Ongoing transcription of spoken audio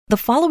The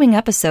following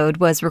episode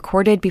was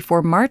recorded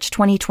before March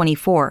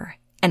 2024,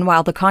 and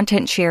while the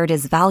content shared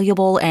is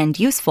valuable and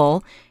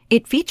useful,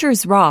 it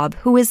features Rob,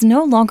 who is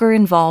no longer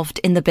involved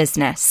in the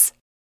business.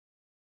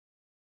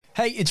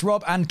 Hey, it's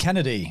Rob and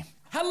Kennedy.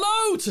 Hello!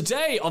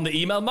 Today on the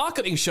Email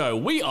Marketing Show,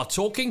 we are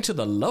talking to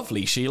the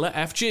lovely Sheila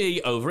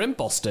FG over in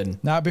Boston.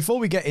 Now, before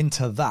we get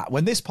into that,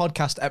 when this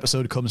podcast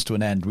episode comes to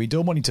an end, we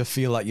don't want you to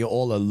feel like you're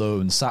all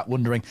alone, sat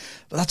wondering,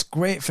 but that's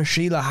great for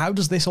Sheila. How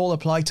does this all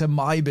apply to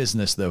my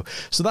business, though?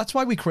 So that's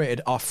why we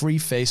created our free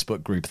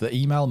Facebook group, the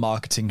Email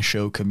Marketing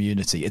Show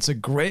Community. It's a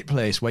great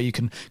place where you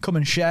can come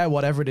and share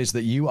whatever it is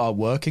that you are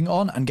working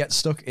on and get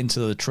stuck into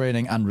the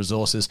training and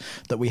resources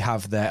that we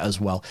have there as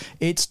well.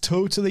 It's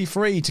totally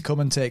free to come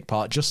and take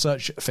part. Just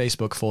search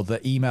Facebook for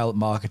the Email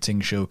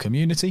Marketing Show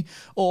Community,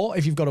 or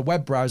if you've got a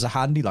web browser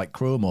handy like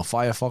Chrome or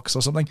Firefox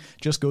or something,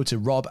 just go to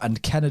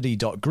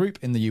robandkennedy.group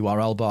in the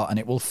URL bar and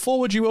it will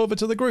forward you over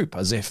to the group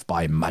as if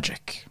by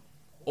magic.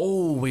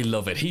 Oh, we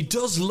love it. He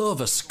does love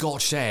a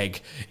Scotch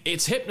egg.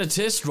 It's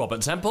hypnotist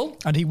Robert Temple.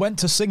 And he went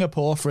to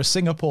Singapore for a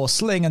Singapore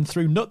sling and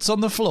threw nuts on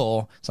the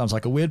floor. Sounds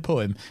like a weird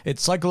poem.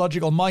 It's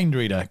psychological mind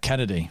reader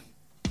Kennedy.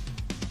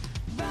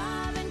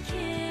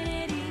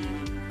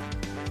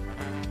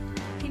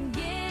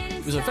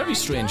 It was a very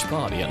strange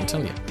party, I can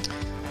tell you.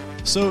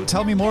 So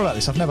tell me more about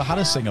this. I've never had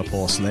a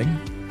Singapore sling.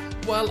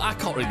 Well, I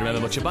can't really remember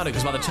much about it,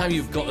 because by the time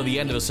you've got to the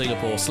end of a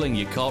Singapore sling,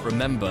 you can't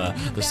remember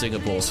the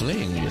Singapore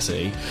sling, you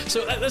see.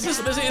 So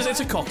it's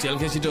a cocktail, in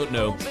case you don't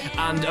know.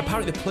 And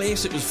apparently the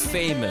place it was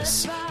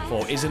famous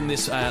for is in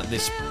this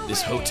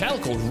hotel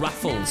called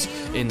Raffles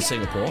in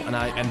Singapore.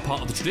 And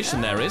part of the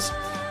tradition there is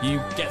you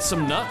get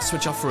some nuts,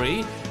 which are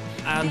free,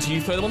 and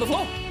you throw them on the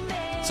floor.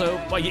 So,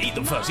 well, you eat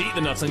them first. You eat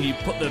the nuts, and you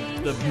put the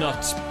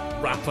nut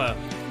wrapper.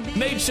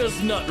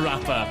 Nature's nut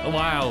wrapper.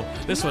 Wow,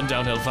 this went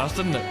downhill fast,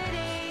 didn't it?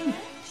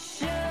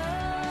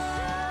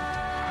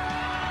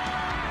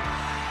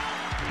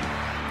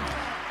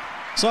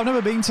 So I've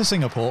never been to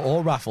Singapore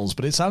or Raffles,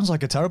 but it sounds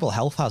like a terrible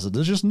health hazard.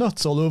 There's just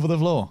nuts all over the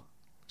floor.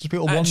 Just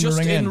people wandering just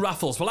in in.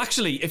 Raffles. Well,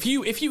 actually, if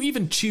you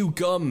even chew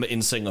gum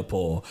in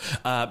Singapore,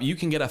 you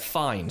can get a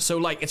fine. So,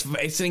 like,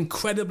 it's an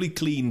incredibly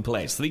clean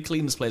place. The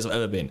cleanest place I've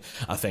ever been,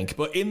 I think.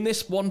 But in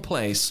this one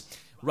place,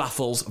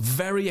 Raffles,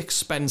 very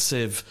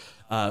expensive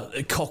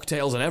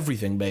cocktails and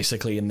everything,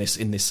 basically, in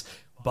this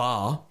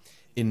bar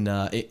in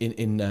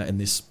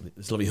this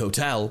lovely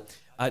hotel.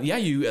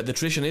 The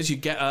tradition is you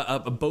get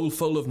a bowl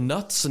full of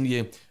nuts, and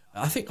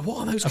I think,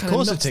 what are those kind of nuts? Of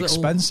course, it's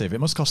expensive. It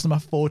must cost them a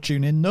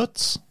fortune in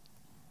nuts.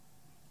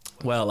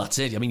 Well, that's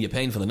it. I mean, you're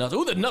paying for the nuts.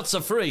 Oh, the nuts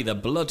are free. The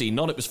bloody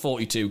nut. It was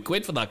 42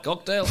 quid for that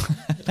cocktail.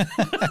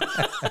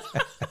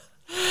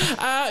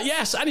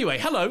 Yes, anyway,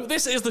 hello.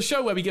 This is the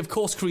show where we give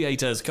course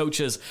creators,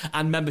 coaches,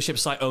 and membership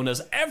site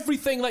owners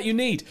everything that you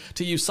need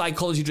to use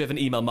psychology-driven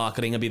email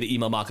marketing and be the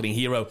email marketing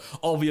hero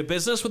of your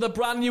business, with a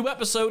brand new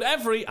episode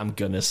every, I'm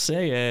gonna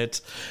say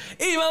it,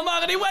 Email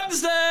Marketing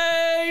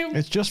Wednesday!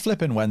 It's just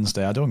flipping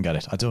Wednesday. I don't get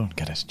it.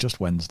 Just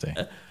Wednesday.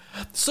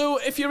 So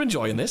if you're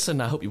enjoying this, and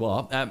I hope you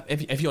are,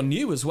 if you're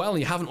new as well and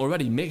you haven't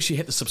already, make sure you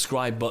hit the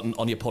subscribe button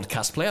on your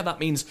podcast player. That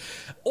means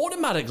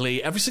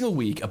automatically every single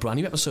week a brand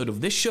new episode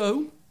of this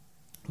show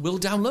will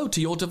download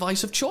to your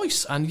device of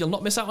choice, and you'll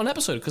not miss out on an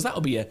episode, because that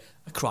would be a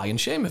crying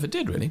shame if it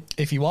did, really.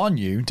 If you are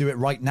new, do it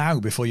right now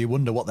before you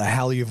wonder what the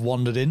hell you've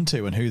wandered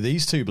into and who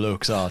these two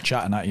blokes are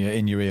chatting at you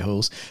in your ear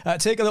holes.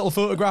 Take a little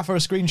photograph or a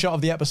screenshot of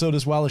the episode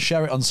as well, as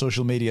share it on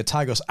social media.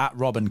 Tag us at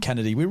Rob and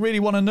Kennedy. We really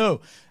want to know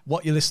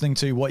what you're listening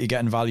to, what you're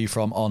getting value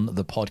from on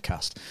the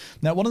podcast.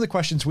 Now, one of the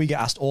questions we get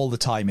asked all the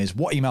time is,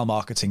 what email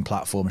marketing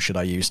platform should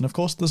I use? And of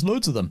course, there's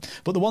loads of them.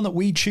 But the one that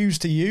we choose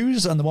to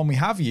use, and the one we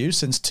have used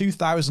since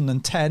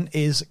 2010,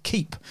 is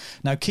Keep.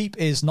 Now, Keep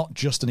is not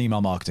just an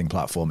email marketing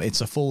platform. It's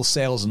a full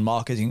sales and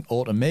marketing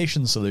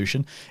automation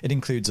solution. It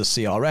includes a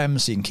CRM,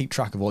 so you can keep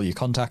track of all your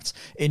contacts,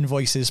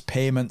 invoices,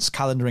 payments,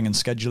 calendaring and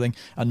scheduling,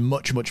 and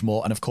much, much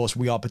more. And of course,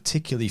 we are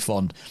particularly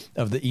fond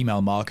of the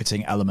email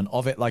marketing element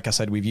of it. Like I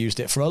said, we've used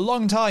it for a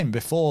long time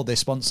before they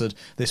sponsored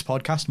this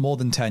podcast, more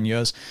than 10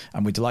 years,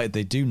 and we're delighted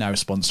they do now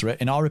sponsor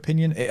it. In our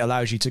opinion, it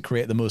allows you to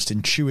create the most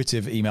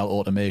intuitive email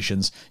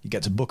automations. You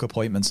get to book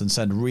appointments and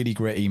send really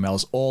great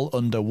emails all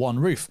under one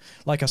roof.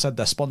 Like I said,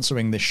 they're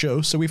sponsoring this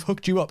show, so we've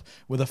hooked you up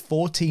with a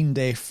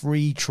 14-day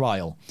free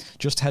trial.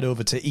 Just head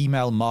over to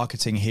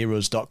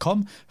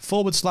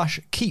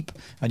emailmarketingheroes.com/keep,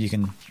 and you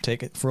can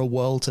take it for a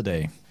whirl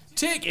today.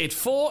 Take it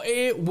for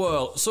a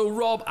whirl. So,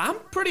 Rob, I'm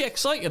pretty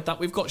excited that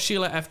we've got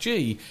Sheila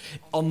FG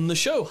on the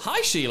show.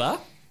 Hi,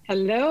 Sheila.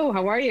 Hello,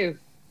 how are you?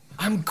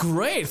 I'm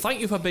great. Thank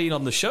you for being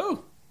on the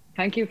show.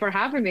 Thank you for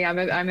having me. I'm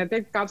a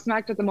bit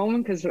gobsmacked at the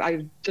moment because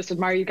I just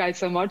admire you guys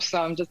so much.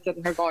 So I'm just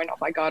sitting here going, oh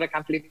my God, I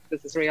can't believe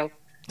this is real.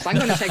 So I'm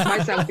going to take my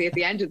selfie at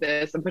the end of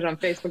this and put it on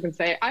Facebook and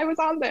say, I was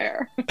on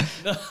there. Oh,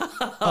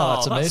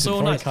 that's amazing. That's so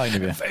Very nice. kind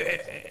of you.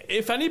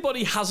 If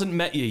anybody hasn't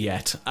met you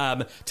yet,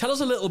 tell us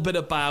a little bit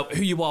about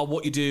who you are,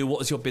 what you do, what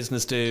does your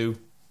business do?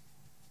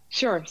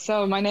 Sure.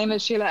 So my name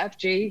is Sheila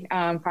FG,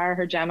 prior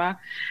her Gemma.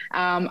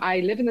 I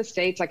live in the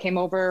States. I came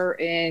over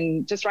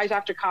in just right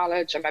after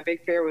college, and my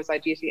big fear was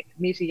I'd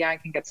meet a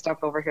Yank and get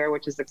stuck over here,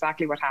 which is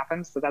exactly what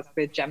happened. So that's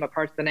the Gemma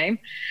part of the name.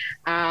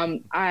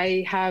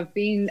 I have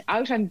been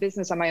out on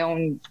business on my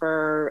own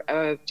for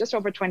just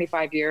over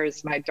 25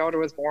 years. My daughter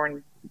was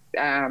born,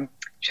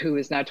 who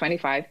is now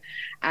 25,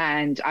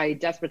 and I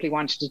desperately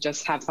wanted to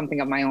just have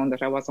something of my own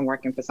that I wasn't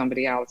working for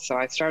somebody else. So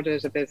I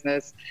started a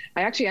business.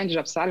 I actually ended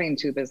up selling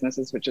 2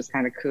 businesses, which is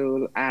kind of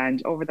cool.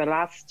 And over the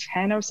last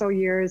 10 or so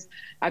years,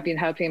 I've been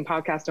helping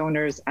podcast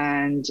owners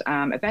and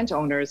event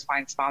owners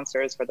find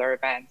sponsors for their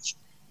events.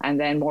 And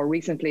then more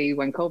recently,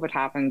 when COVID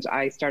happened,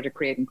 I started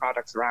creating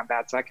products around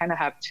that. So I kind of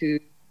have 2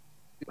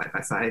 side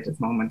by side at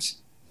the moment.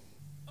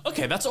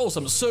 Okay, that's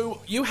awesome.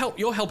 So you're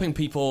helping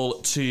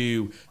people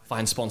to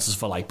find sponsors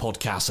for like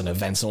podcasts and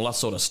events and all that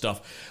sort of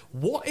stuff.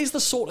 What is the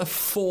sort of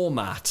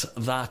format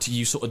that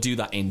you sort of do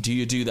that in? Do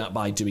you do that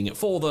by doing it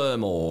for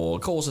them or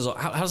courses? Or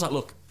how does that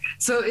look?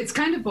 So it's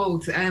kind of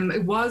both.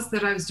 It was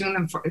that I was doing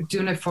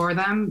it for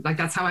them. Like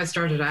that's how I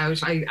started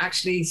out. I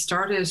actually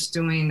started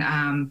doing.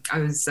 I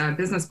was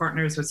business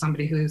partners with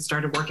somebody who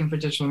started working for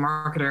Digital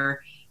Marketer.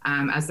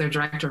 As their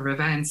director of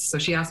events. So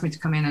she asked me to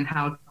come in and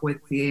help with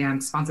the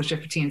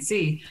sponsorship for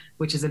TNC,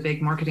 which is a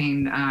big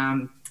marketing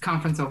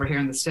conference over here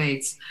in the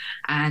States.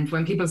 And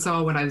when people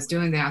saw what I was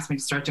doing, they asked me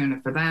to start doing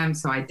it for them.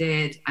 So I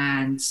did.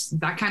 And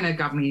that kind of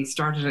got me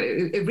started.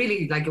 It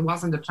really, like, it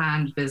wasn't a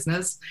planned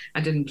business.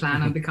 I didn't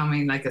plan on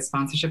becoming like a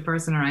sponsorship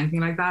person or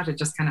anything like that. It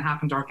just kind of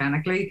happened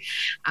organically.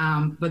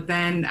 But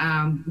then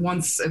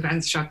once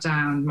events shut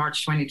down,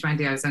 March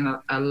 2020, I was in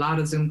a lot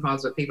of Zoom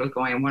calls with people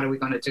going, what are we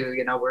going to do?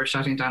 You know, we're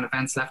shutting down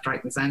events left,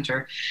 right, and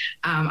center.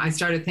 I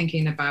started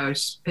thinking about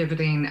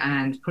pivoting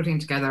and putting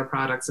together a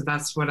product. So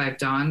that's what I've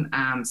done.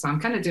 So I'm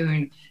kind of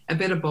doing a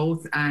bit of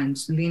both and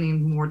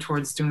leaning more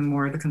towards doing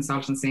more of the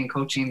consultancy and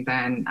coaching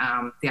than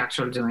the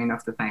actual doing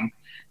of the thing.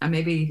 And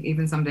maybe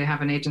even someday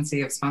have an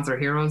agency of sponsor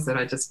heroes that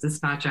I just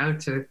dispatch out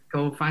to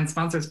go find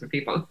sponsors for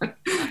people.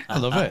 I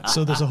love it.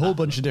 So there's a whole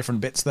bunch of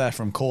different bits there,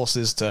 from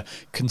courses to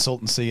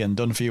consultancy and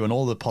done for you and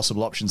all the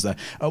possible options there.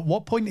 At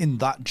what point in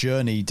that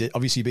journey,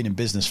 obviously you've been in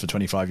business for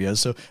 25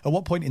 years, so at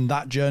what point in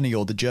that journey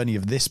or the journey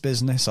of this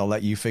business, I'll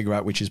let you figure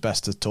out which is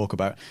best to talk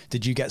about,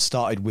 did you get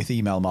started with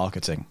email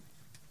marketing?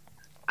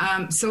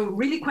 So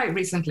really quite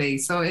recently.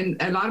 So in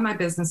a lot of my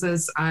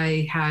businesses,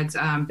 I had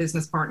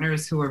business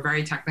partners who were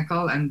very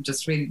technical and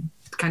just really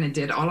kind of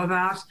did all of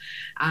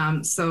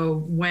that.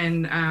 So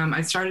when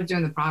I started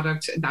doing the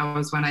product, that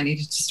was when I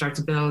needed to start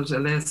to build a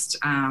list.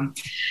 And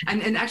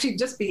actually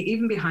just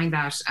even behind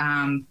that,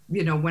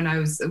 you know, when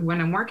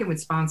I'm working with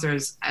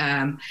sponsors,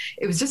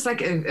 it was just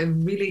like a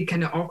really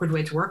kind of awkward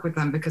way to work with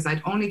them, because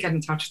I'd only get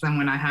in touch with them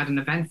when I had an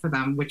event for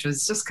them, which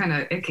was just kind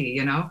of icky,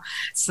 you know?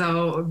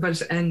 So,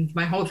 and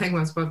my whole thing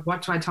was, but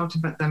what do I talk to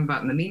them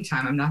about in the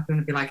meantime? I'm not going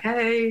to be like,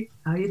 hey,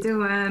 how you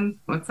doing?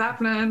 What's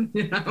happening?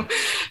 You know?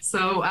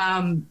 So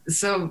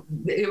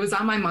it was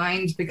on my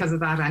mind because of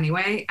that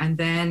anyway. And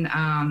then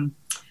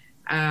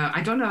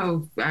I don't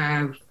know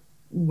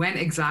when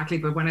exactly,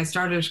 but when I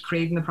started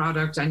creating the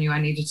product, I knew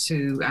I needed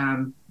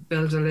to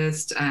build a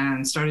list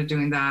and started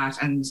doing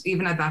that. And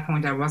even at that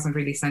point, I wasn't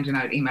really sending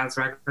out emails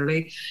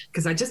regularly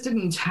because I just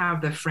didn't have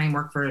the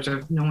framework for it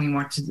of knowing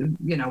what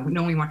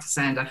to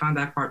send. I found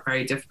that part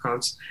very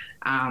difficult.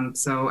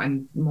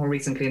 And more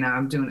recently now,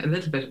 I'm doing a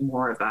little bit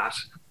more of that.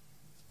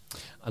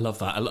 I love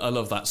that. I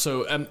love that.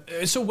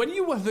 So when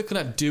you were looking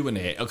at doing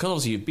it, because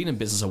obviously you've been in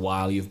business a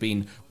while, you've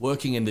been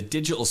working in the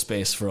digital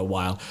space for a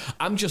while.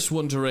 I'm just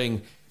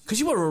wondering, because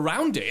you were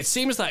around it, it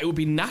seems that it would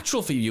be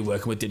natural for you. You're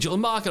working with Digital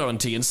Marketer on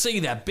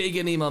TNC. They're big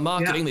in email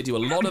marketing. Yeah. They do a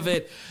lot of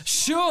it.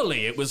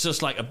 Surely it was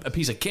just like a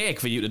piece of cake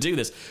for you to do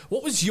this.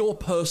 What was your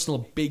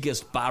personal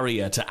biggest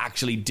barrier to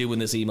actually doing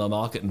this email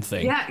marketing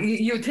thing? Yeah,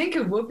 you'd think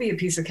it would be a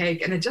piece of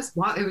cake, and it just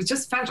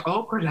felt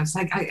awkward. I was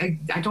like,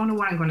 I don't know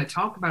what I'm going to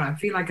talk about. I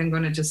feel like I'm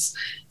going to just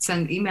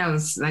send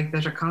emails like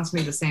that are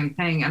constantly the same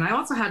thing. And I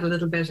also had a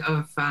little bit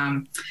of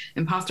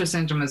imposter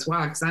syndrome as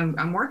well, because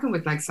I'm working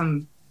with like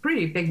some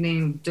pretty big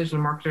name digital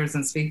marketers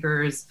and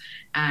speakers,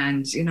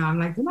 and you know, I'm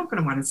like, they're not going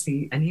to want to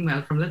see an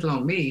email from little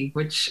old me,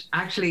 which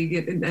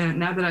actually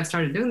now that I've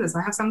started doing this,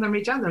 I have some of them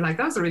reach out, they're like,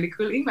 that was a really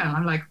cool email.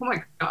 I'm like, oh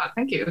my god,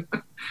 thank you.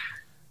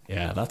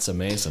 Yeah, that's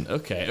amazing.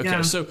 Okay.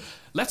 Yeah. So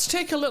let's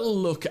take a little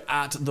look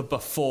at the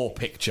before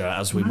picture,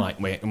 as we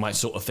might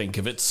sort of think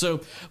of it.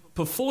 So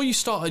before you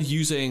started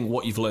using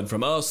what you've learned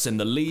from us in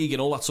the league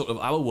and all that sort of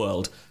our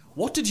world,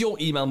 what did your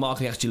email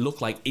marketing actually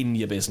look like in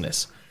your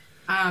business?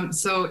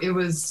 So it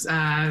was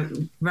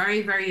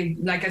very, very,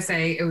 like I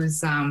say, it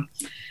was,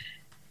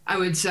 I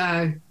would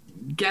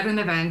get an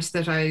event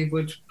that I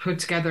would put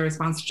together a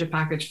sponsorship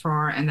package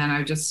for, and then I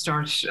would just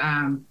start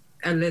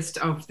a list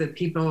of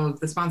the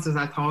sponsors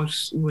I thought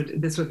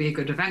this would be a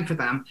good event for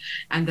them.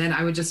 And then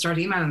I would just start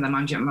emailing them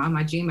on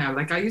my Gmail.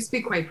 Like, I used to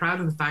be quite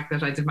proud of the fact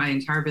that I did my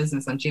entire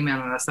business on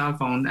Gmail on a cell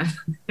phone.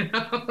 You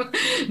know?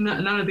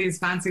 None of these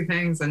fancy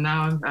things. And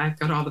now I've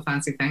got all the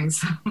fancy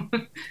things.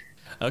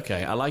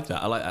 Okay, I like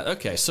that.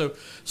 Okay, so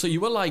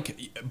you were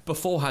like,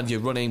 beforehand, you're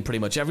running pretty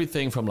much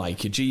everything from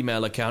like your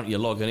Gmail account, you're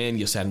logging in,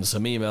 you're sending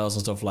some emails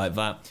and stuff like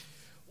that.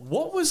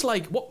 What was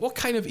like, what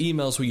kind of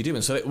emails were you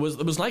doing? So it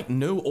was like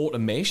no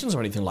automations or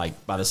anything,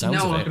 like, by the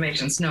sounds of it. No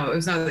automations. No,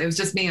 it was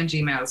just me on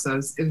Gmail. So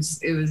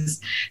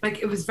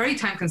it was very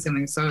time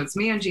consuming. So it's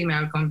me on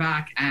Gmail going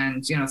back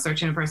and,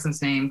 searching a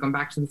person's name, going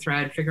back to the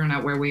thread, figuring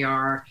out where we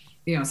are.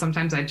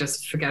 Sometimes I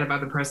just forget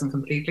about the person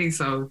completely.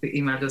 So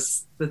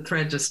the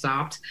thread just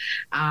stopped.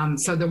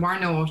 So there were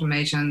no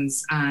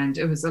automations, and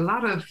it was a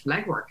lot of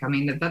legwork. I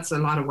mean, that's a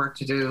lot of work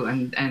to do,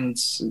 and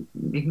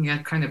you can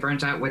get kind of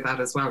burnt out with that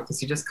as well,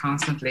 because you're just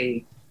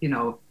constantly,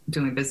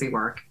 doing busy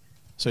work.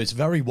 So it's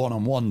very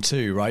one-on-one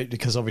too, right?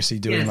 Because obviously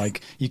doing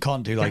you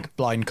can't do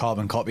blind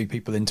carbon copy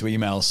people into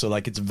emails. So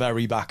it's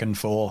very back and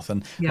forth.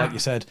 And like you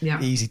said,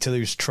 easy to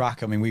lose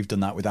track. I mean, we've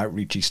done that with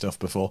outreachy stuff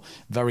before.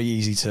 Very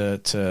easy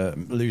to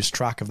lose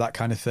track of that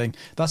kind of thing.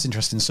 That's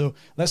interesting. So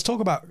let's talk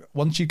about,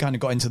 once you kind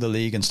of got into the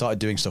league and started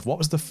doing stuff, what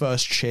was the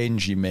first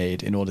change you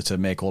made in order to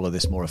make all of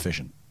this more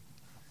efficient?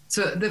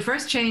 So the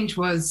first change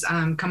was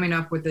coming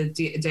up with the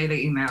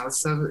daily emails.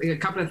 So a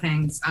couple of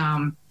things.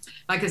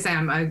 Like I say,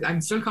 I'm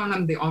still calling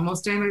them the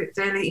almost daily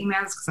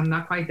emails, because I'm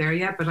not quite there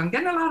yet, but I'm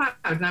getting a lot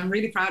out, and I'm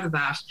really proud of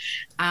that.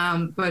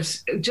 But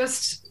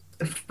just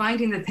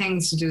finding the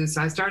things to do.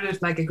 So I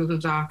started like a Google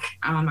Doc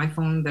on my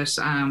phone that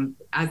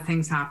as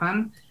things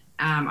happen,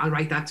 I'll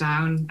write that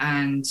down,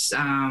 and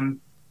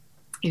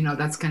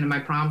that's kind of my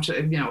prompt,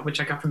 which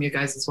I got from you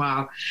guys as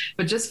well.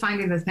 But just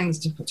finding the things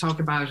to talk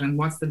about and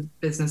what's the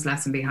business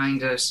lesson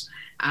behind it.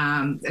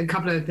 A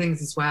couple of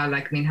things as well,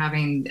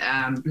 having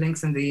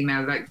links in the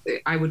email.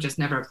 I would just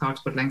never have thought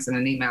to put links in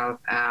an email.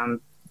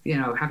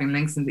 Having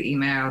links in the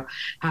email,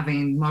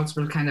 having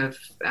multiple kind of,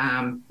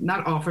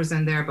 not offers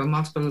in there, but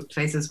multiple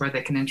places where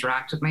they can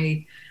interact with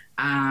me.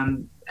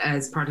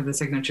 As part of the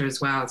signature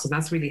as well. So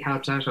that's really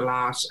helped out a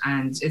lot.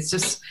 And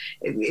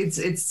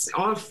it's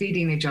all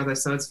feeding each other.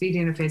 So it's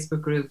feeding a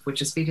Facebook group,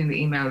 which is feeding the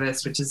email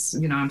list, which is,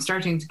 I'm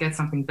starting to get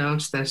something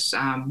built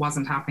that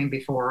wasn't happening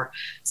before.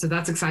 So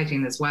that's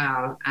exciting as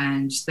well.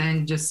 And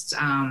then just,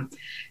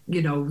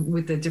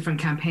 with the different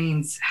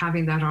campaigns,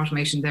 having that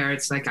automation there,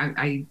 it's like,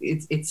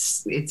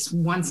 it's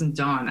once and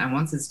done. And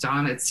once it's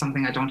done, it's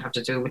something I don't have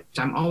to do, which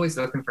I'm always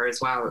looking for as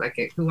well. Like,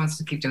 who wants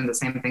to keep doing the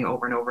same thing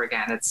over and over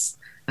again?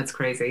 That's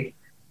crazy.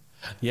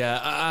 Yeah,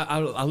 I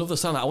love the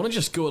sound. I want to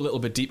just go a little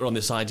bit deeper on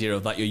this idea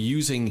of that you're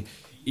using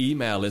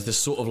email as this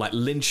sort of like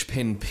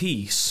linchpin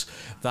piece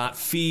that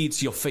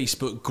feeds your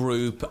Facebook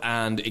group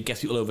and it gets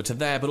people over to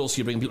there, but also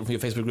you bring people from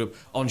your Facebook group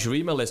onto your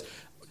email list.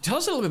 Tell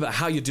us a little bit about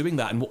how you're doing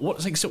that and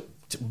what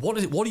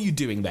are you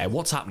doing there?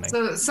 What's happening?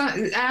 So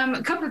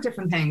a couple of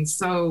different things.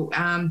 So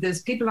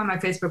there's people on my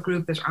Facebook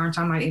group that aren't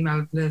on my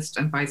email list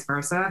and vice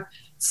versa.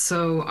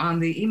 So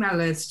on the email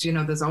list,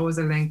 there's always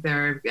a link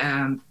there.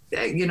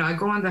 I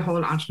go on the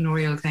whole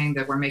entrepreneurial thing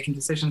that we're making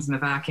decisions in a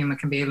vacuum. It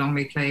can be a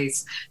lonely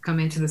place. Come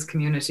into this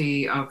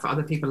community of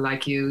other people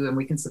like you and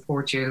we can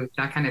support you,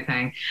 that kind of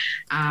thing.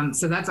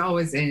 So that's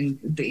always in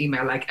the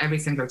email, like every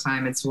single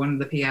time. It's one of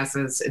the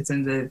PSs, it's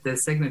in the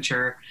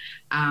signature.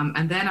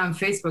 And then on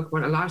Facebook,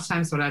 what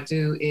I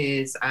do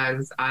is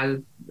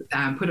I'll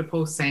put a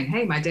post saying,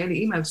 hey, my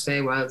daily email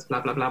today was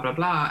blah, blah, blah, blah,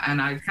 blah.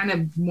 And I kind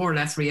of more or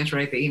less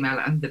reiterate the email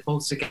and the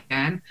post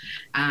again.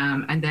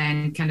 And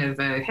then kind of,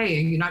 hey,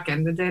 are you not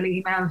getting the daily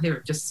email?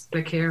 Here, just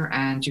click here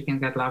and you can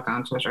get logged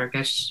onto it or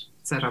get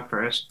set up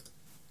for it.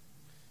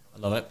 I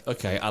love it.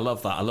 Okay, I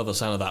love that. I love the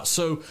sound of that.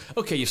 So,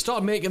 okay, you've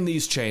started making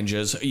these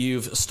changes.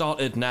 You've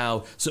started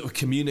now sort of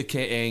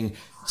communicating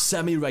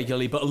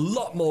semi-regularly, but a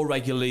lot more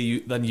regularly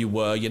than you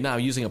were. You're now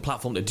using a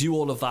platform to do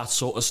all of that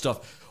sort of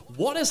stuff.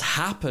 What has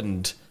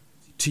happened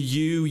to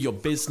you, your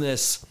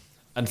business,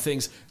 and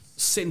things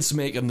since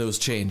making those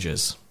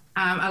changes?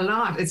 A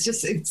lot.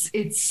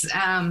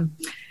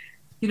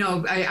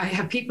 I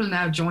have people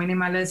now joining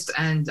my list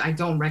and I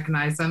don't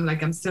recognize them.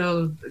 Like I'm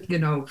still,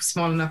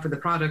 small enough for the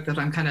product that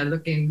I'm kind of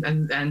looking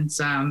and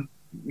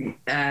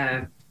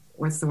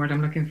what's the word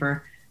I'm looking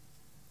for?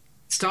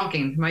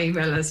 Stalking my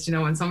email list,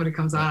 when somebody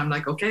comes on, I'm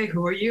like, okay,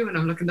 who are you? And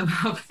I'm looking them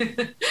up.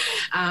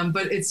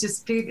 But it's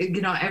just,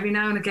 every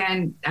now and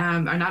again,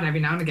 or not every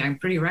now and again,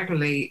 pretty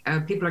regularly,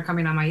 people are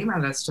coming on my email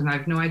list and I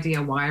have no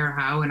idea why or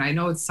how. And I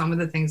know it's some of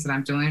the things that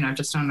I'm doing. I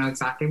just don't know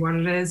exactly what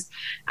it is.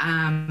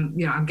 I'm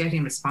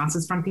getting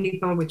responses from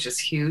people, which is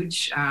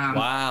huge.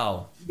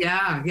 Wow.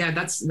 Yeah.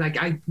 That's like,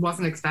 I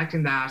wasn't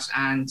expecting that.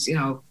 And,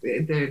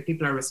 the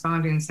people are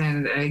responding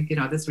saying,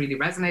 this really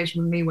resonated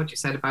with me, what you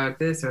said about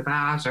this or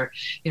that, or,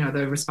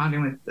 they're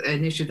responding with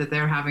an issue that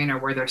they're having or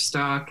where they're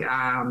stuck.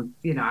 I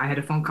had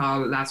a phone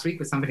call last week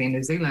with somebody in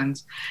New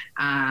Zealand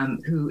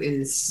who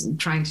is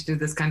trying to do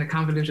this kind of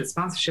convoluted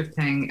sponsorship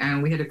thing.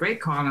 And we had a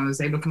great call and I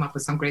was able to come up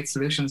with some great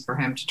solutions for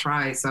him to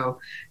try. So,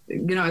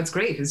 it's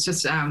great. It's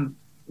just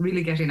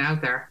really getting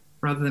out there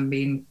rather than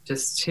being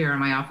just here in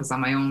my office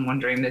on my own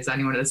wondering, is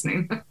anyone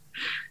listening?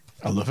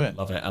 I love it.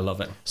 I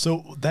love it.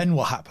 So then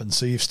what happened?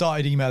 So you've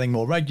started emailing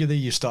more regularly,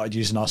 you started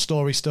using our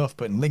story stuff,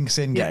 putting links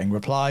in, getting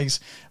replies.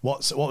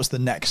 What was the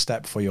next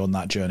step for you on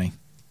that journey?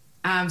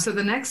 So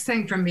the next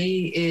thing for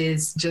me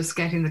is just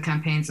getting the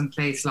campaigns in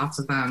place, lots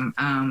of them.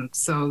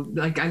 So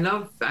like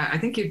I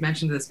think you've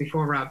mentioned this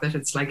before, Rob, that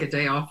it's like a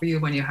day off for you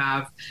when you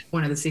have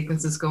one of the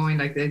sequences going.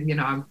 Like,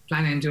 I'm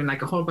planning on doing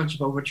like a whole bunch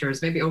of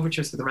overtures, maybe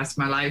overtures for the rest of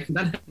my life, and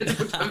then I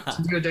don't have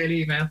to do a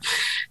daily email.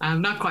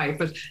 Not quite,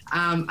 but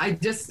I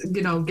just,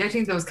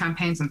 getting those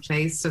campaigns in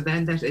place so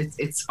then that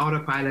it's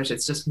autopilot,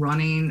 it's just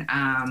running.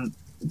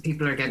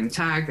 People are getting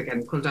tagged, they're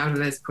getting pulled out of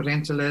lists, put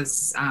into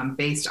lists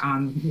based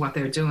on what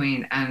they're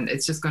doing. And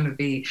it's going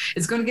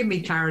to give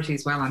me clarity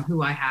as well on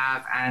who I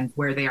have and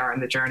where they are in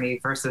the journey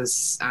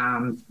versus,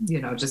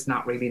 just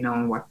not really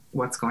knowing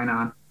what's going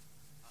on.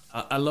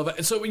 I love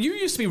it. So you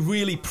used to be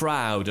really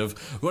proud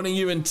of running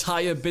your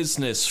entire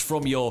business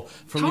from your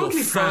phone.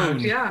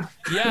 Proud, yeah.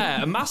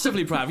 Yeah,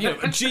 massively proud.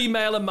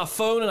 Gmail and my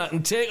phone, and I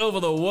can take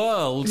over the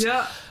world.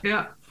 Yeah.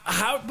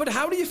 How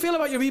do you feel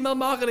about your email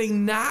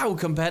marketing now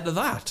compared to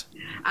that?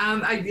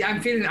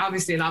 I'm feeling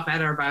obviously a lot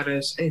better about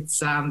it.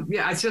 It's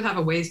I still have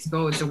a ways to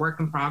go. It's a work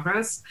in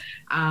progress,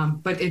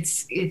 but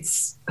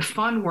it's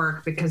fun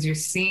work because you're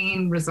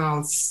seeing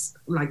results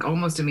like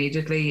almost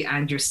immediately,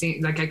 and you're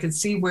seeing, like, I could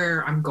see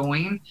where I'm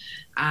going.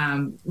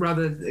 So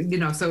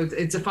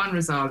it's a fun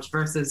result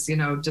versus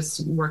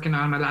just working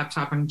on my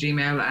laptop and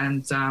Gmail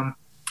and.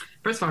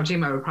 First of all,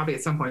 Gmail would probably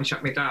at some point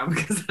shut me down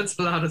because that's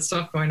a lot of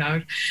stuff going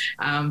out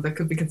that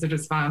could be considered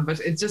spam.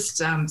 But it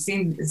just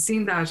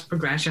seeing that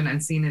progression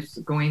and seeing it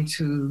going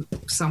to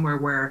somewhere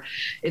where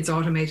it's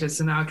automated.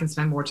 So now I can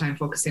spend more time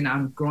focusing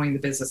on growing the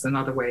business in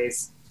other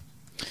ways.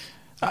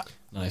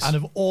 Nice. And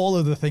of all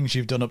of the things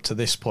you've done up to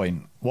this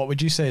point, what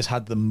would you say has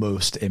had the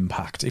most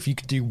impact? If you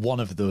could do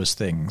one of those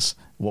things,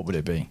 what would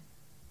it be?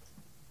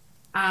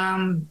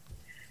 I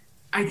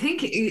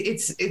think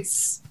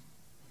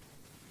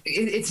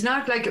it's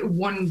not like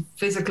one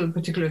physical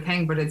particular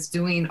thing, but it's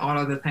doing all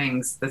of the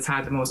things that's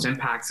had the most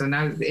impact. So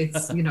now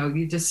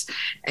it's,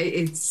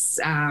 it's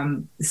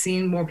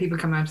seeing more people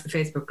come onto the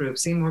Facebook group,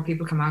 seeing more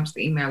people come onto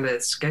the email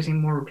list, getting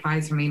more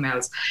replies from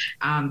emails,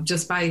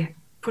 just by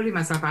putting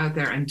myself out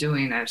there and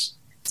doing it.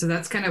 So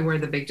that's kind of where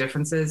the big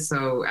difference is.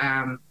 So,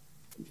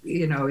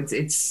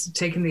 it's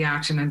taking the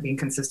action and being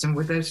consistent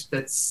with it.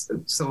 That's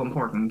so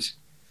important.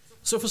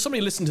 So for somebody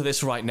listening to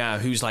this right now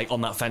who's like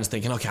on that fence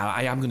thinking, okay,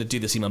 I am going to do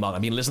this email marketing.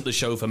 I mean, listen to the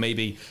show for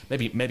maybe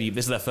this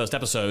is their first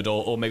episode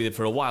or maybe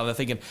for a while. They're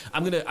thinking,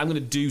 I'm going to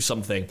do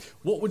something.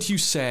 What would you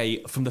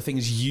say from the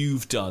things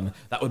you've done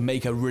that would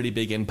make a really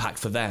big impact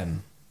for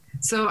them?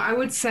 So I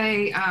would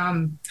say,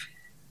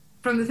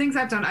 from the things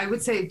I've done, I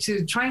would say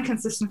to try and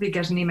consistently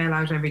get an email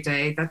out every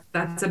day.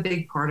 That's a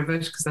big part of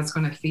it because that's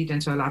going to feed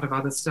into a lot of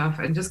other stuff,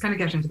 and just kind of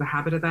get into the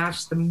habit of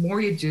that. The more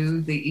you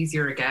do, the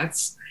easier it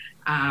gets.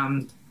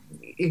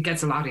 It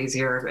gets a lot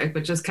easier,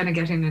 but just kind of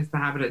getting into the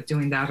habit of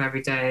doing that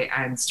every day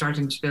and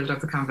starting to build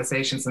up the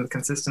conversations and the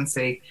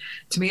consistency.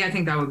 To me, I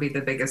think that would be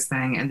the biggest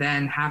thing. And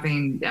then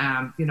having,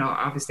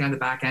 obviously on the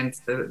back end,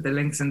 the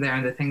links in there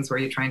and the things where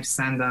you're trying to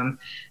send them.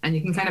 And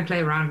you can kind of play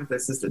around with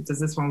this. Does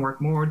this one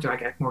work more? Do I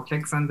get more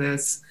clicks on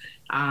this?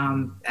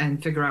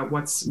 And figure out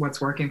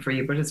what's working for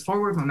you. But it's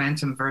forward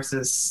momentum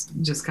versus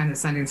just kind of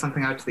sending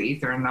something out to the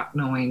ether and not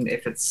knowing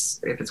if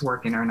it's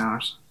working or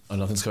not. Oh,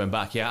 nothing's coming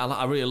back. Yeah,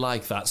 I really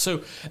like that. So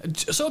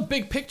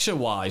big picture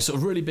wise, sort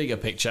of really bigger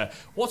picture.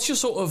 What's your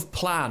sort of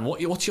plan?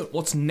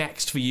 What's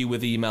next for you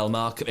with email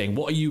marketing?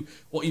 What are you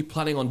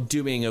planning on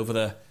doing over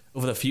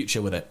the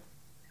future with it?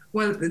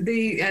 Well,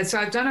 so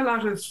I've done a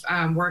lot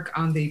of work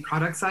on the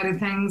product side of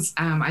things.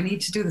 I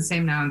need to do the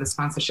same now on the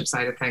sponsorship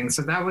side of things.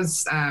 So that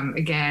was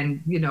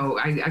again,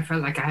 I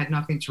felt like I had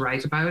nothing to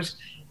write about.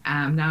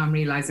 Now I'm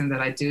realizing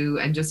that I do.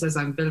 And just as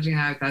I'm building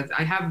out that,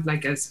 I have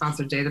like a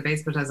sponsored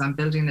database, but as I'm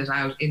building it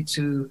out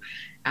into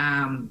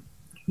an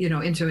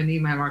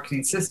email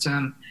marketing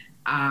system,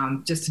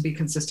 just to be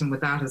consistent with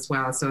that as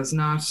well. So it's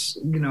not,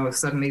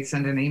 suddenly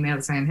send an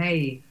email saying,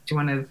 hey, do you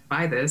want to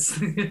buy this?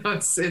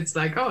 It's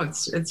like, oh,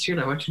 it's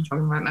Sheila, what you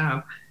talking about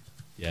now?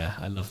 Yeah,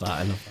 I love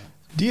that.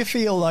 Do you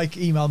feel like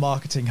email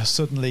marketing has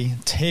suddenly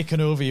taken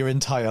over your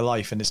entire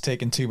life and it's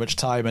taken too much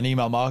time and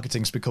email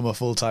marketing's become a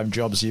full-time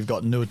job, so you've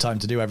got no time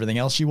to do everything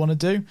else you want to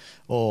do,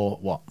 or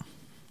what?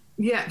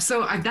 Yeah,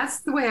 so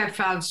that's the way I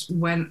felt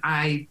when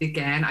I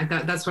began.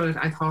 That's what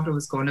I thought it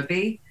was going to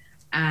be.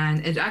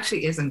 And it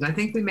actually isn't. I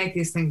think we make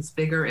these things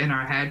bigger in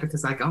our head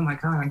because, like, oh my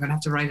God, I'm going to have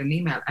to write an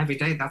email every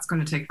day. That's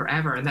going to take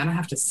forever. And then I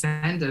have to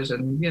send it.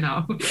 And,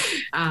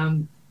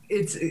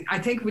 I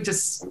think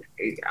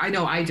I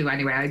know I do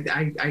anyway.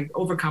 I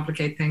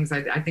overcomplicate things.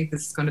 I think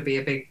this is going to be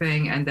a big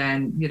thing. And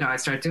then, I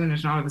start doing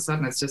it and all of a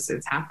sudden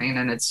it's happening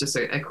and it's just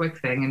a quick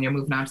thing and you're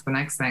moving on to the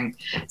next thing.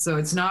 So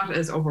it's not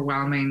as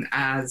overwhelming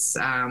as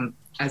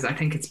I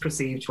think it's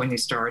perceived when you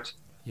start.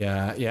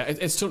 Yeah,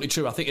 it's totally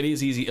true. I think it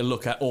is easy to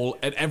look at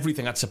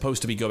everything that's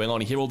supposed to be going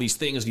on. You hear all these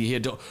things, and you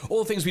hear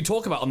all the things we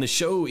talk about on this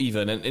show,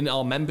 even and in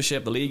our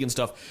membership, the league and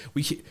stuff.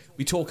 We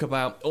talk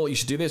about, oh, you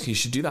should do this, you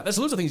should do that. There's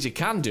loads of things you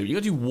can do. You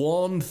got to do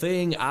one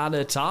thing at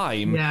a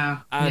time. Yeah,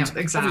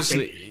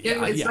 exactly.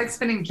 It's like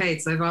spinning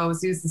plates. I've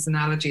always used this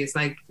analogy. It's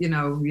like,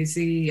 you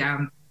see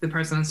the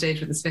person on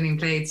stage with the spinning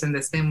plates, and they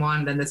spin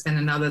one, then they spin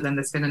another, then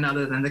they spin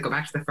another, then they go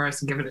back to the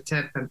first and give it a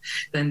tip, and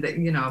then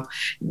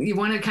you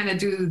want to kind of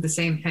do the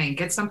same thing.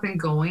 Get something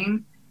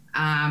going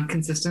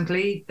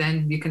consistently,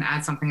 then you can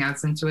add something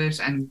else into it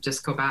and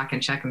just go back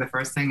and check in the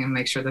first thing and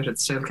make sure that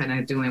it's still kind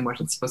of doing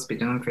what it's supposed to be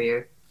doing for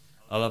you.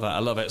 I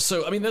love it.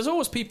 So, I mean, there's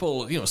always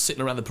people,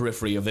 sitting around the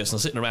periphery of this and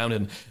sitting around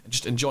and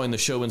just enjoying the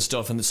show and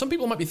stuff. And some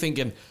people might be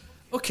thinking,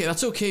 okay,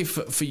 that's okay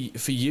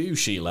for you,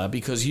 Sheila,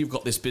 because you've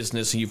got this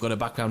business and you've got a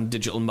background in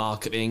digital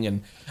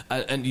marketing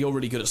and you're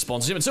really good at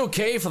sponsorship. It's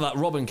okay for that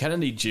Rob and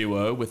Kennedy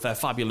duo with their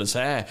fabulous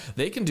hair.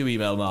 They can do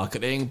email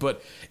marketing,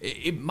 but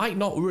it might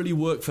not really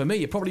work for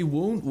me. It probably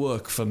won't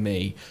work for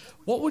me.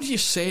 What would you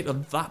say to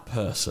that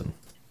person?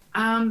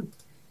 I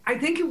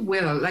think it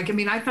will. I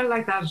felt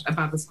like that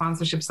about the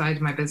sponsorship side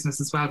of my business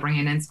as well,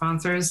 bringing in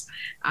sponsors.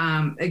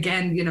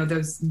 Again,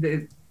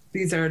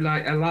 these are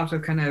like a lot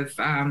of kind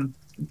of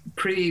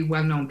pretty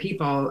well-known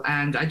people,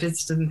 and I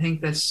just didn't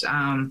think that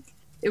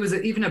it was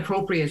even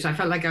appropriate. I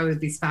felt like I would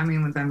be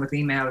spamming with them with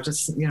email,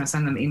 just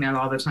send them email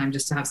all the time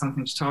just to have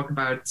something to talk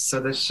about,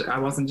 so that I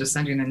wasn't just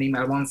sending an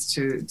email once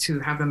to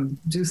have them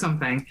do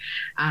something.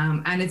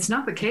 And it's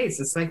not the case.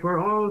 It's like we're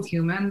all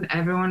human.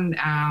 Everyone,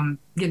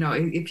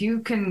 if you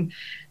can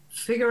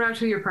figure out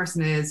who your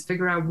person is,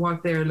 figure out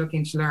what they're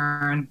looking to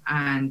learn,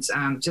 and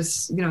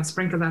just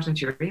sprinkle that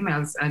into your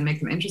emails and make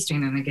them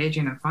interesting and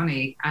engaging and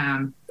funny.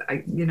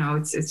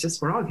 It's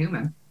just, we're all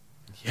human.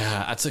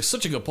 Yeah, that's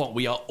such a good point.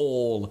 We are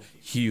all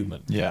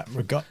human. Yeah,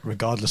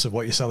 regardless of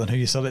what you sell and who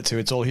you sell it to,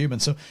 it's all human.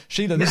 So,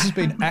 Sheila, this has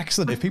been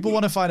excellent. If people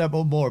want to find out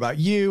more about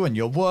you and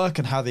your work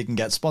and how they can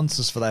get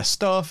sponsors for their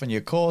stuff and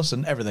your course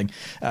and everything,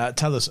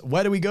 tell us,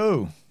 where do we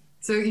go?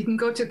 So you can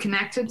go to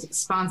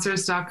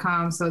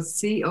connectedsponsors.com. So it's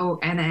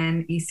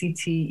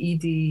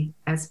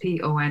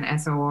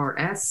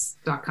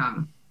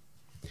connectedsponsors.com.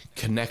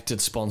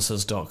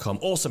 Connectedsponsors.com.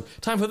 Awesome.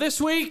 Time for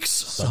this week's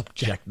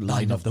Subject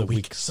Line of the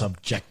Week.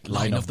 Subject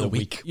Line of the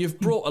Week. You've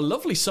brought a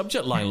lovely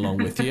subject line along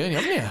with you,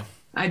 haven't you?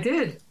 I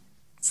did.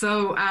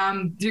 So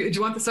do you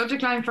want the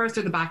subject line first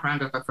or the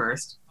background of it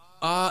first?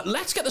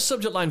 Let's get the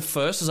subject line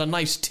first as a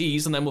nice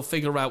tease, and then we'll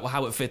figure out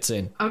how it fits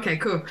in. Okay,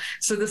 cool.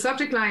 So the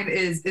subject line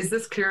is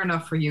this clear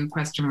enough for you? ?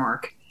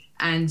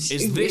 And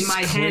in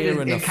my head,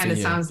 it kind of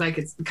sounds like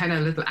it's kind of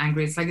a little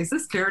angry. It's like, is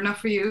this clear enough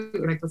for you?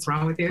 Like, what's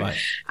wrong with you? Right.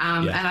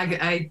 And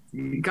I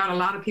got a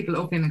lot of people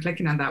opening and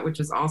clicking on that, which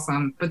was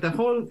awesome. But the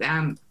whole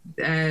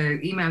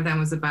email then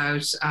was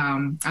about,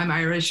 I'm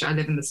Irish, I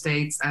live in the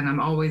States, and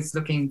I'm always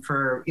looking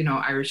for,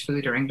 Irish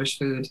food or English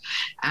food.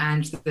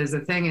 And there's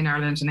a thing in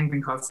Ireland and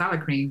England called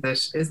salad cream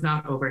that is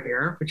not over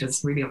here, which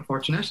is really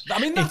unfortunate. I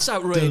mean, that's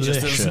outrageous.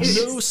 There's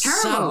no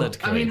salad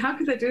cream. I mean, how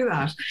could they do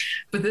that?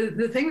 But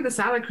the thing with the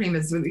salad cream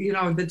is,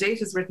 the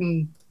date is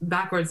written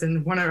backwards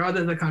in one or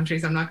other of the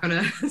countries. I'm not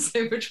going to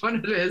say which one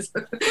it is,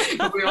 but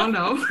we all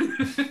know.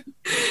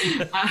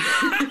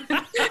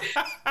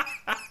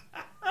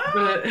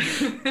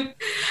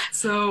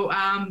 So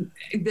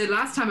the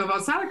last time I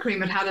bought salad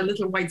cream, it had a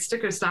little white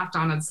sticker slapped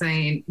on it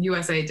saying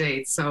USA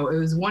date. So it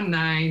was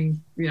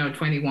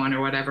 1/9/21 or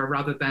whatever,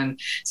 rather than,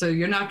 so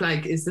you're not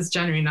like, is this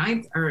January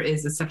 9th or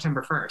is it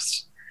September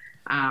 1st?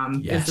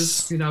 Yes.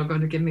 Is this,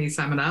 going to give me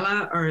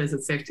salmonella, or is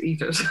it safe to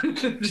eat it?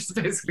 Just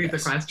basically the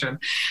question.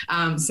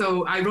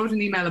 So I wrote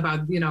an email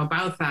about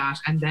that,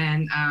 and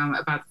then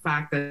about the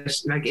fact that,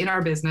 like, in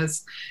our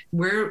business,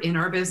 we're in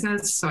our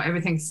business, so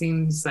everything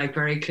seems like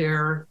very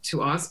clear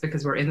to us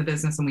because we're in the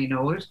business and we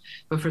know it.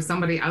 But for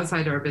somebody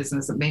outside our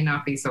business, it may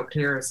not be so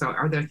clear. So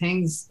are there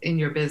things in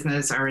your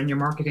business or in your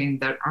marketing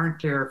that aren't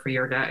clear for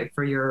your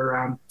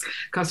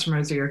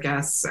customers or your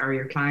guests or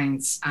your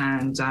clients,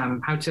 and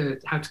how to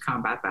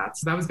combat that?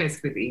 So that was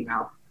basically the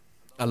email.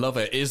 I love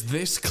it. Is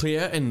this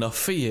clear enough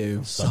for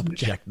you?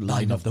 Subject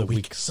Line of the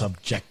Week.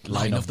 Subject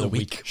Line of the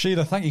Week.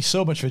 Sheila, thank you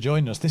so much for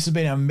joining us. This has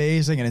been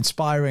amazing and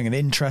inspiring and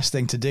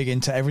interesting to dig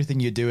into everything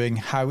you're doing,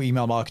 how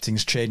email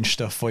marketing's changed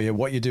stuff for you,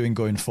 what you're doing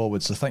going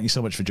forward. So thank you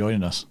so much for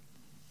joining us.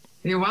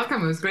 You're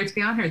welcome. It was great to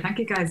be on here. Thank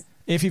you, guys.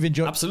 If you've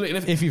enjoyed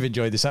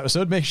this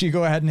episode, make sure you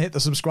go ahead and hit the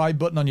subscribe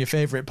button on your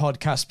favourite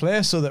podcast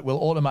player so that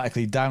we'll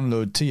automatically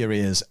download to your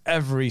ears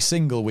every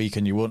single week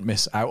and you won't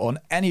miss out on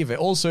any of it.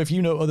 Also, if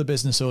you know other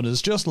business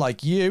owners just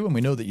like you, and we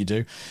know that you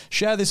do,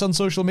 share this on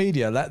social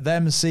media. Let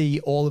them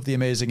see all of the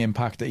amazing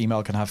impact that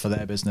email can have for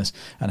their business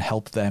and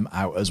help them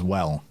out as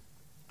well.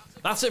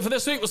 That's it for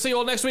this week. We'll see you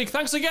all next week.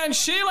 Thanks again,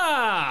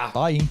 Sheila.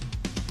 Bye.